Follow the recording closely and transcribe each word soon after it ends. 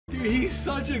Dude, he's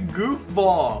such a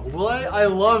goofball. What? I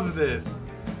love this.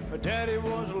 Her daddy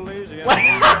was lazy.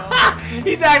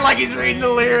 He's acting like he's reading the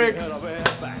lyrics.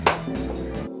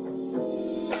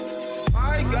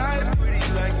 I got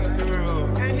pretty like a girl,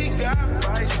 and he got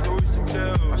 5 stories to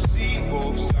tell. I see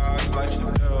both sides like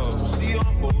Chanel. See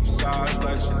on both sides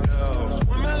like Chanel.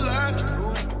 Swimming like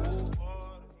through.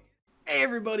 Hey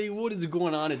everybody, what is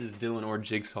going on? It is Dylan or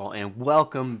Jigsaw, and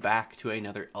welcome back to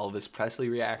another Elvis Presley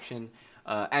reaction.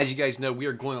 As you guys know, we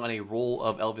are going on a roll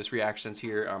of Elvis reactions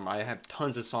here. I have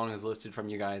tons of songs listed from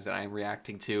you guys that I am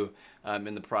reacting to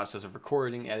in the process of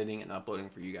recording, editing, and uploading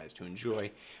for you guys to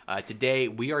enjoy. Today,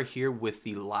 we are here with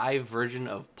the live version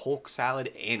of Polk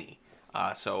Salad Annie.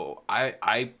 So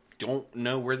I don't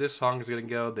know where this song is going to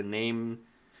go. The name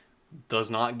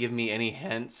does not give me any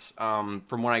hints. From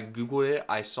when I Googled it,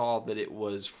 I saw that it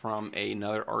was from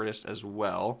another artist as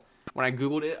well. When I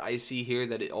Googled it, I see here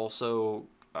that it also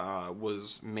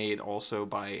was made also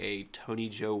by a Tony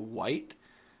Joe White.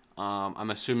 I'm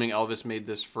assuming Elvis made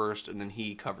this first and then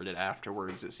he covered it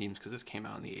afterwards, it seems, because this came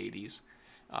out in the 80s.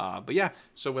 But yeah,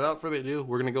 so without further ado,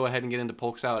 we're going to go ahead and get into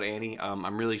Polk Salad Annie.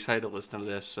 I'm really excited to listen to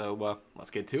this, so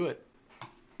let's get to it.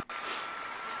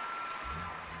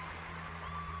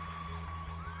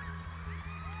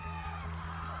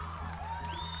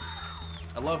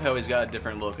 I love how he's got a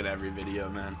different look in every video,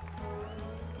 man.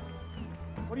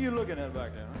 What are you looking at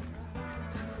back there?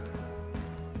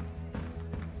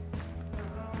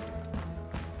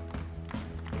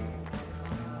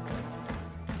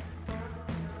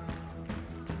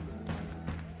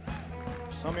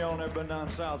 Some of y'all never been down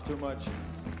south too much.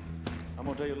 I'm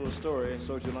gonna tell you a little story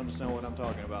so that you'll understand what I'm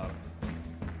talking about.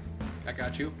 I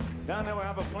got you. Down there we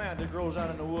have a plant that grows out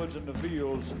in the woods and the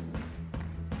fields.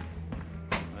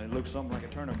 And it looks something like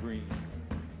a turnip green.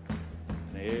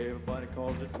 And everybody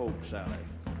calls it polk salad.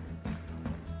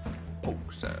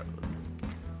 Polk salad.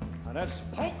 Now that's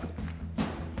polk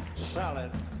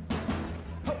salad.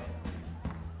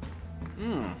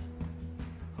 Mmm.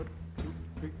 Hut, 2,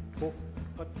 3, 4.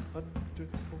 Hut, hut, 2,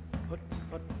 3, 4. Hut,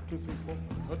 hut, 2, 3, 4.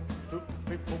 Hut, 2,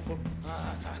 3, 4, 4.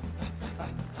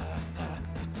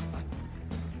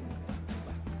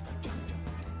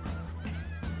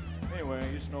 Anyway, I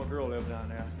used to know a girl lived down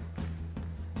there.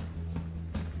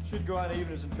 She'd go out in the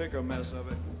evenings and pick her a mess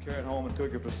of it, carry it home and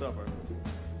cook it for supper.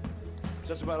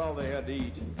 That's about all they had to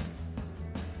eat,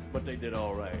 but they did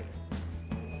all right.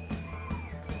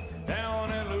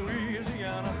 Down in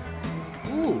Louisiana,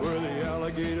 where the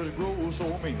alligators grow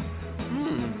so mean,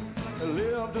 there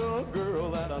lived a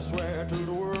girl that I swear to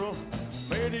the world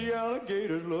made the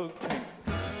alligators look pink.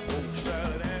 Polk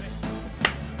salad Annie,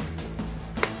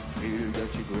 you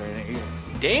got your granny.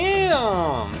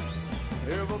 Damn!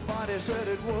 Everybody said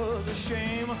it was a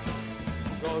shame,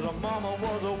 cause her mama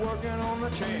was working on the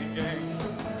chain gang.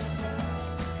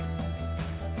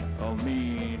 A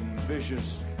mean,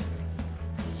 vicious,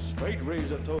 straight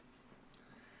razor toe.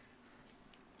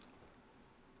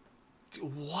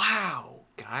 Wow,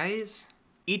 guys.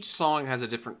 Each song has a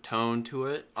different tone to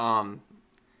it. I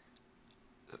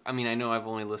mean, I know I've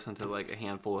only listened to like a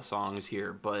handful of songs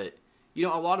here, but you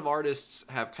know, a lot of artists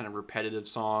have kind of repetitive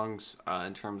songs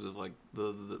in terms of like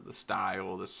the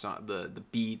style, the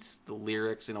beats, the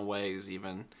lyrics in a way, is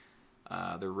even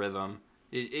the rhythm.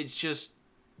 It's just,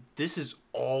 this is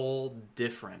all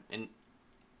different, and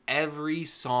every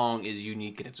song is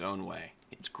unique in its own way.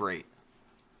 It's great.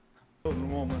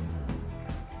 Woman,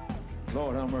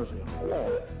 Lord have mercy.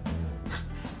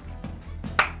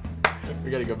 We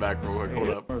gotta go back real quick. Hold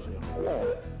up. Mercy.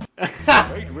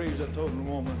 Straight razor toting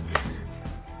woman.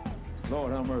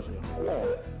 Lord have mercy.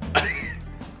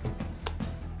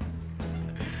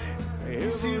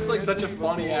 He seems like such a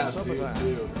funny ass dude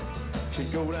too.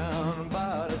 She'd go down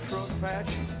by the truck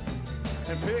patch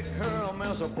and pick her a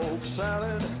mess of polk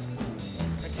salad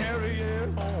and carry it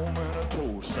home in a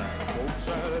toast sack. Polk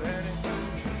salad Annie,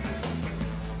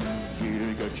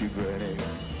 you got your granny.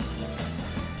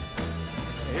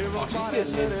 Everybody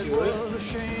said it was a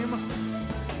shame,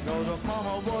 cause her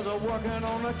mama was working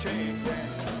on the chain gang.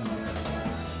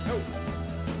 No.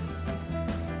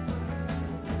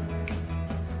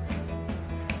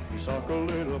 Suck a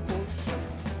little polk salad.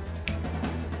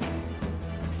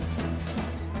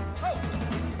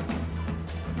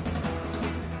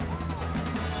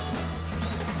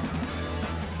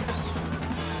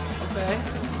 Okay.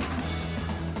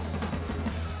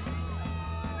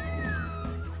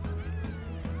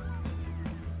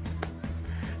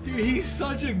 Dude, he's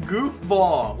such a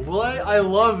goofball. What? I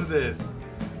love this.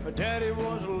 Her daddy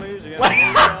was lazy.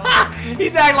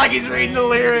 He's acting like he's reading the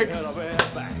lyrics.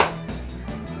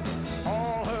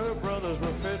 All her brothers were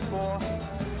fit for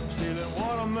stealing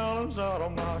watermelon melons out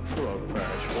of my truck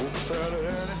patch. Folks said,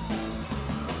 Annie,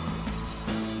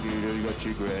 you got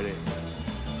you ready.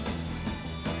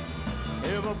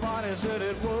 Everybody said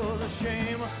it was a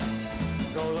shame,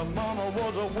 cause her mama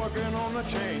was a working on the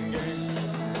chain gang.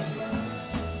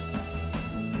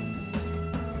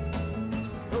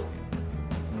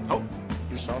 Oh,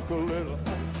 You suck a little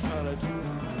salad,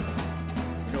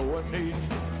 no one needs.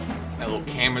 that little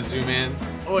camera zoom in.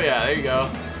 Oh yeah, there you go.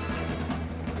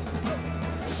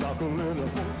 Suck a little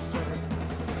salad.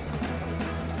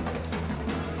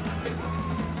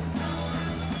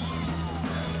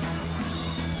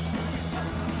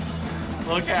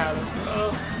 Look at him,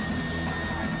 bro.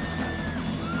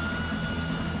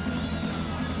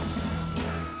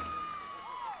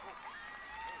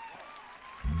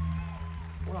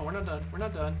 Hold on, we're not done. We're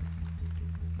not done.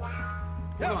 Hold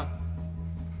on.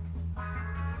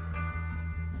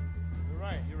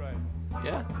 You're right.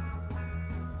 Yeah.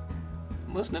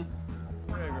 I'm listening.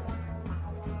 There you go.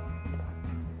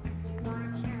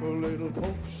 Suck a little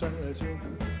poke salad,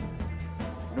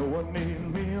 no one needs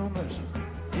me a mess.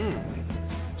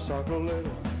 Suck a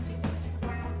little.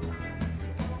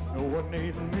 No one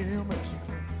needs me a mess.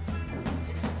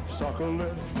 Suck a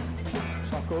little.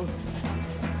 Suck a.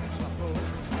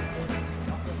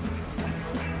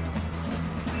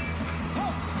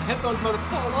 Headphones about to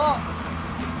fall off.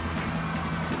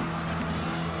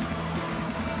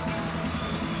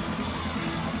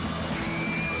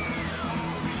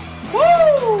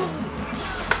 Woo!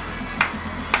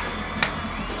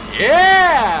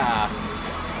 Yeah!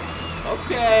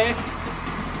 Okay.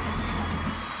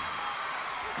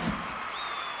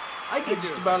 I get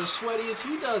just about as sweaty as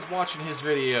he does watching his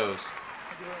videos.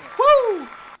 Woo!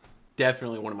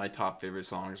 Definitely one of my top favorite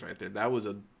songs right there. That was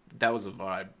a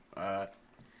vibe.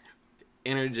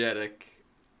 Energetic.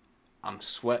 I'm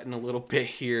sweating a little bit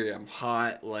here. I'm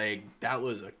hot. Like, that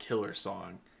was a killer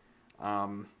song.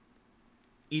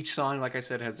 Each song, like I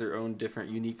said, has their own different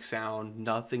unique sound.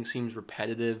 Nothing seems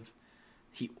repetitive.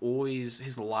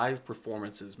 His live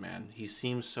performances, man, he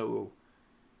seems so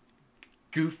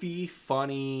goofy,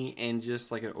 funny, and just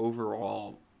like an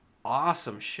overall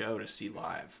awesome show to see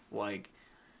live. Like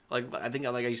I think,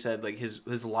 like you said, like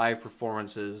his live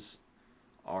performances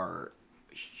are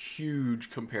huge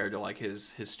compared to like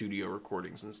his studio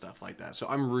recordings and stuff like that. So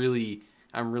I'm really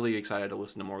excited to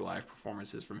listen to more live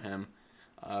performances from him.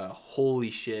 Holy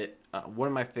shit, one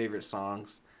of my favorite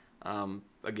songs.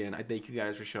 Again, I thank you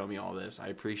guys for showing me all this. I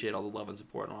appreciate all the love and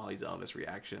support on all these Elvis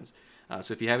reactions.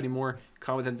 So if you have any more,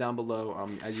 comment them down below.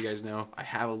 As you guys know, I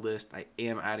have a list. I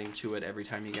am adding to it every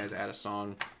time you guys add a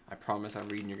song. I promise I'm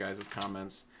reading your guys'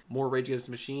 comments. More Rage Against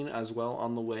the Machine as well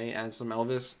on the way, as some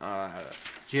Elvis.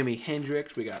 Jimi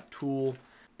Hendrix, we got Tool.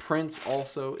 Prince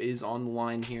also is on the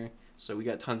line here. So we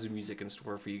got tons of music in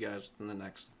store for you guys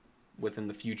within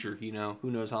the future, you know.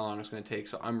 Who knows how long it's going to take,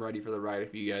 so I'm ready for the ride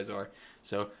if you guys are.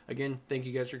 So, again, thank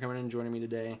you guys for coming in and joining me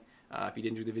today. If you did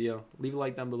enjoy the video, leave a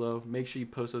like down below. Make sure you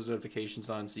post those notifications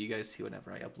on so you guys see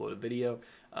whenever I upload a video.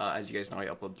 As you guys know, I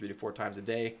upload 3 to 4 times a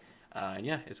day. And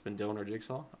yeah, it's been Dylan or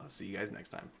Jigsaw. I'll see you guys next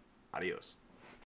time. Adios.